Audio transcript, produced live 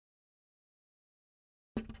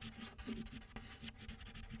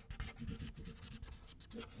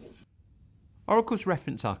Oracle's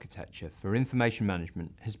reference architecture for information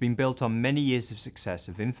management has been built on many years of success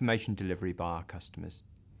of information delivery by our customers.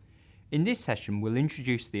 In this session, we'll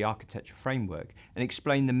introduce the architecture framework and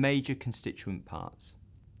explain the major constituent parts.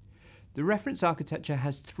 The reference architecture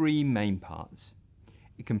has three main parts.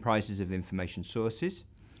 It comprises of information sources,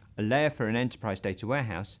 a layer for an enterprise data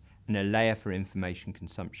warehouse, and a layer for information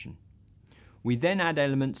consumption. We then add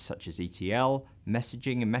elements such as ETL,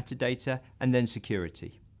 messaging and metadata, and then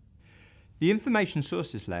security. The information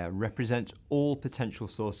sources layer represents all potential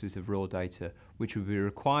sources of raw data which will be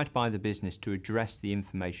required by the business to address the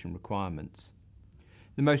information requirements.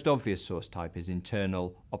 The most obvious source type is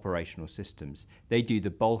internal operational systems. They do the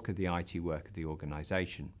bulk of the IT work of the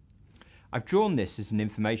organization. I've drawn this as an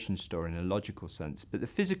information store in a logical sense, but the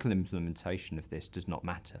physical implementation of this does not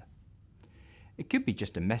matter. It could be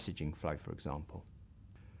just a messaging flow, for example.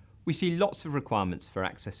 We see lots of requirements for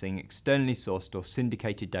accessing externally sourced or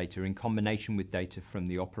syndicated data in combination with data from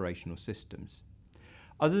the operational systems.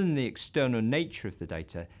 Other than the external nature of the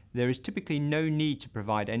data, there is typically no need to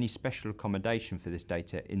provide any special accommodation for this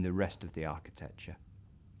data in the rest of the architecture.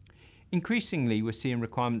 Increasingly, we're seeing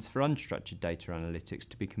requirements for unstructured data analytics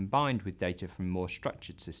to be combined with data from more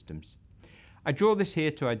structured systems. I draw this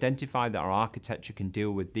here to identify that our architecture can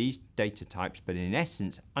deal with these data types, but in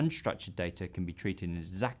essence, unstructured data can be treated in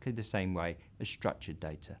exactly the same way as structured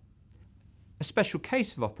data. A special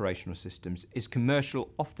case of operational systems is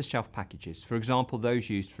commercial off-the-shelf packages, for example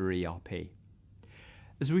those used for ERP.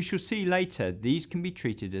 As we shall see later, these can be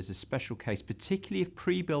treated as a special case, particularly if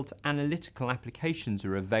pre-built analytical applications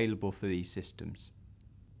are available for these systems.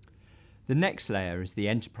 The next layer is the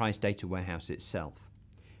enterprise data warehouse itself.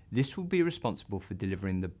 This will be responsible for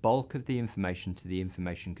delivering the bulk of the information to the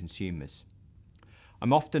information consumers.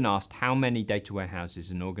 I'm often asked how many data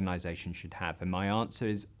warehouses an organization should have, and my answer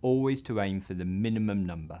is always to aim for the minimum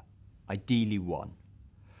number, ideally one.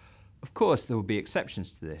 Of course, there will be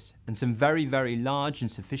exceptions to this, and some very, very large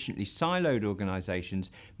and sufficiently siloed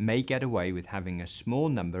organizations may get away with having a small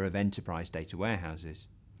number of enterprise data warehouses.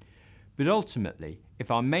 But ultimately,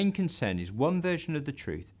 if our main concern is one version of the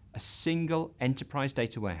truth, a single enterprise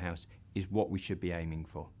data warehouse is what we should be aiming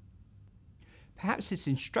for. Perhaps it's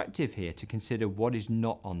instructive here to consider what is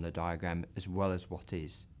not on the diagram as well as what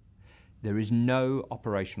is. There is no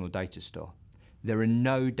operational data store. There are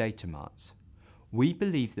no data marts. We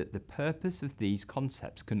believe that the purpose of these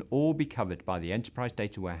concepts can all be covered by the enterprise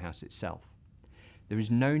data warehouse itself. There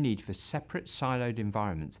is no need for separate siloed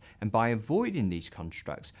environments, and by avoiding these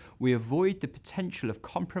constructs, we avoid the potential of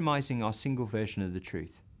compromising our single version of the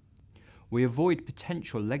truth. We avoid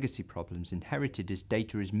potential legacy problems inherited as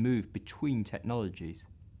data is moved between technologies.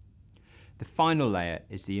 The final layer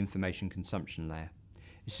is the information consumption layer.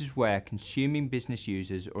 This is where consuming business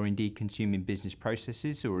users, or indeed consuming business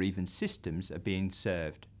processes or even systems, are being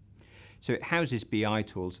served. So it houses BI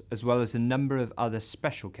tools as well as a number of other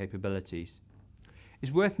special capabilities.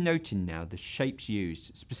 It's worth noting now the shapes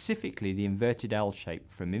used, specifically the inverted L shape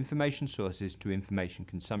from information sources to information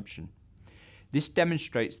consumption. This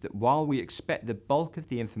demonstrates that while we expect the bulk of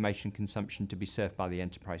the information consumption to be served by the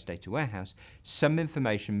enterprise data warehouse, some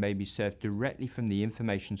information may be served directly from the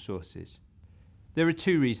information sources. There are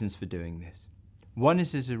two reasons for doing this. One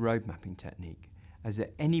is as a road mapping technique, as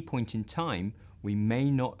at any point in time, we may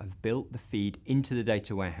not have built the feed into the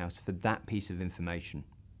data warehouse for that piece of information.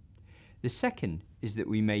 The second is that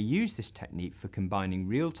we may use this technique for combining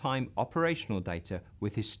real-time operational data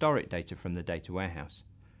with historic data from the data warehouse.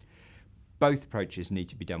 Both approaches need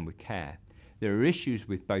to be done with care. There are issues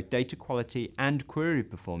with both data quality and query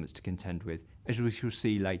performance to contend with, as we shall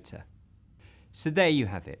see later. So there you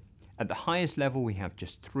have it. At the highest level, we have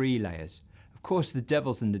just three layers. Of course, the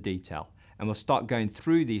devil's in the detail, and we'll start going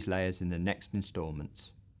through these layers in the next installments.